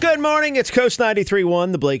Good morning. It's Coast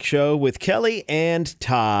 93.1, The Blake Show with Kelly and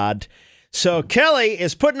Todd. So Kelly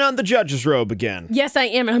is putting on the judge's robe again. Yes, I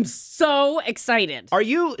am. And I'm so excited. Are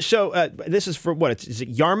you? So this is for what? Is it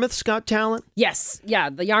Yarmouth's Got Talent? Yes. Yeah.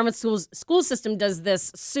 The Yarmouth school system does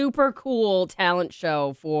this super cool talent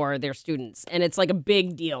show for their students. And it's like a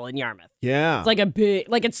big deal in Yarmouth. Yeah. It's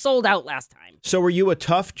like it sold out last time. So were you a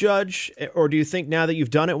tough judge? Or do you think now that you've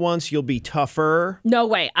done it once, you'll be tougher? No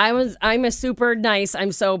way. I'm a super nice,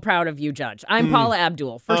 I'm so proud of you, Judge. I'm Paula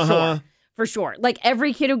Abdul, for sure. For sure. Like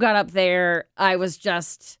every kid who got up there, I was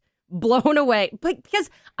just blown away. But because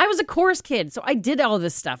I was a chorus kid, so I did all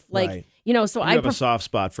this stuff. Like, Right. So I have a soft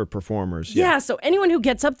spot for performers. Yeah, so anyone who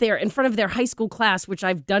gets up there in front of their high school class, which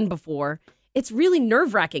I've done before, it's really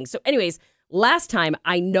nerve-wracking. So anyways, last time,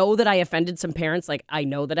 I know that I offended some parents. Like, I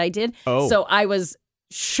know that I did. Oh. So I was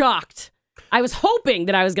shocked. I was hoping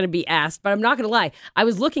that I was going to be asked, but I'm not going to lie. I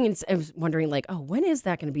was looking and I was wondering, like, oh, when is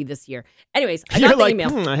that going to be this year? Anyways, I got the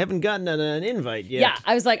email. I haven't gotten an invite yet. Yeah,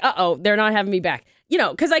 I was like, uh-oh, they're not having me back.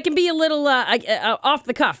 Because I can be a little off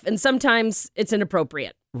the cuff, and sometimes it's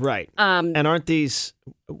inappropriate. Right. And aren't these,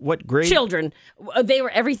 what grade? Children. They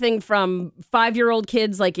were everything from 5-year-old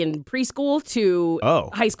kids, like in preschool, to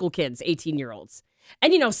high school kids, 18-year-olds.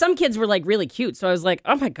 And, some kids were, like, really cute. So I was like,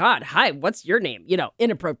 oh, my God, hi, what's your name?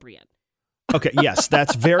 Inappropriate. Okay, yes,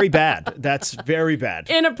 that's very bad. That's very bad.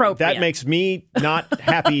 Inappropriate. That makes me not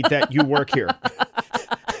happy that you work here.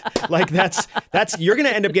 Like that's you're going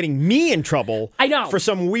to end up getting me in trouble. I know. For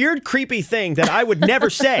some weird, creepy thing that I would never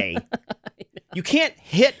say. You can't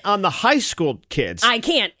hit on the high school kids. I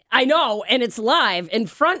can't. I know, and it's live in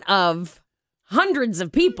front of hundreds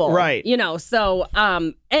of people. Right. So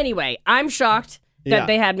anyway, I'm shocked that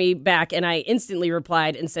they had me back, and I instantly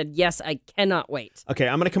replied and said, yes, I cannot wait. Okay,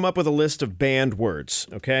 I'm going to come up with a list of banned words,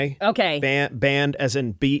 okay? Okay. Banned as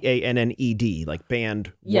in B-A-N-N-E-D, like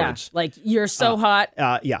banned words. Like you're so hot.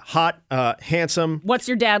 Hot, handsome. What's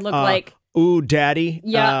your dad look like? Ooh, daddy.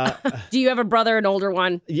 Yeah. Do you have a brother, an older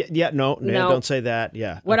one? No, don't say that.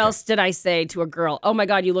 Yeah. What else did I say to a girl? Oh, my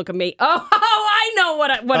God, you look amazing. Oh, I know what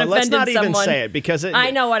offended someone. Let's not even say it because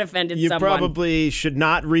I know what offended someone. You probably should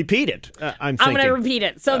not repeat it, I'm thinking. I'm going to repeat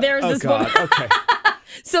it. So there's this woman. Okay.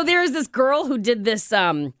 So there's this girl who did this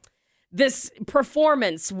this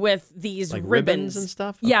performance with these like ribbons and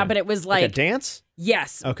stuff? Yeah, Okay. but it was like a dance?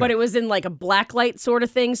 Yes, Okay. but it was in like a blacklight sort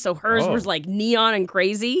of thing, so hers was like neon and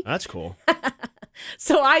crazy. That's cool.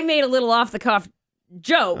 So I made a little off-the-cuff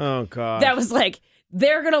joke. Oh, God. That was like,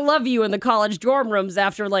 they're going to love you in the college dorm rooms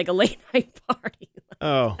after like a late-night party.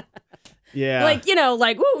 Oh, yeah. Like,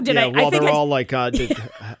 ooh, did I? Well, I think they're all like,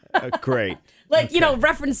 great. Like,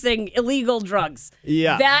 referencing illegal drugs.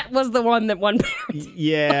 Yeah. That was the one that one parent.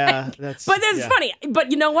 Yeah, that's. But that's funny.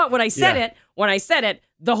 But you know what? When I said it,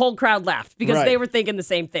 the whole crowd laughed because they were thinking the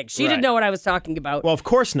same thing. She didn't know what I was talking about. Well, of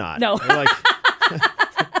course not. No. Like,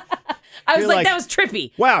 I was like, that was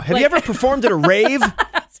trippy. Wow, have you ever performed at a rave?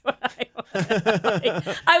 That's what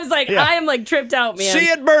I was like, I am like tripped out, man. See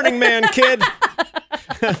it, Burning Man, kid.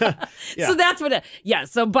 So that's what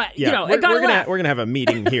we're gonna have a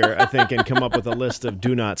meeting here, I think, and come up with a list of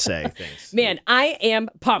do not say things. Man, I am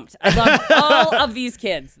pumped. I love all of these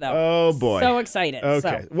kids, though. Oh boy, so excited.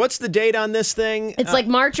 Okay, what's the date on this thing? It's like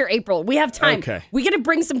March or April. We have time. Okay, we got to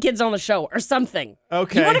bring some kids on the show or something.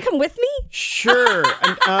 Okay, you want to come with me? Sure.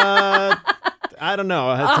 I don't know.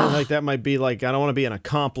 I feel like that might be like I don't want to be an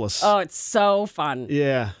accomplice. Oh, it's so fun.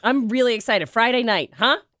 Yeah, I'm really excited. Friday night,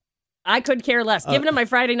 huh? I could care less. Giving up my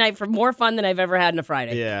Friday night for more fun than I've ever had in a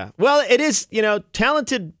Friday. Yeah. Well, it is,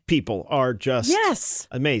 talented people are just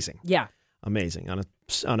amazing. Yeah. Amazing. On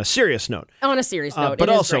a serious note. On a serious note. But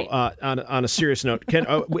also on a serious note,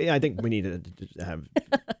 I think we need to have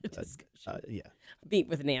meet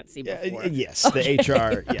with Nancy before. Yes, the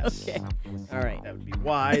HR, yes. Okay. All right. That would be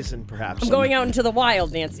wise and perhaps I'm going out into the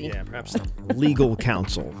wild, Nancy. Yeah, perhaps legal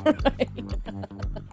counsel. Right.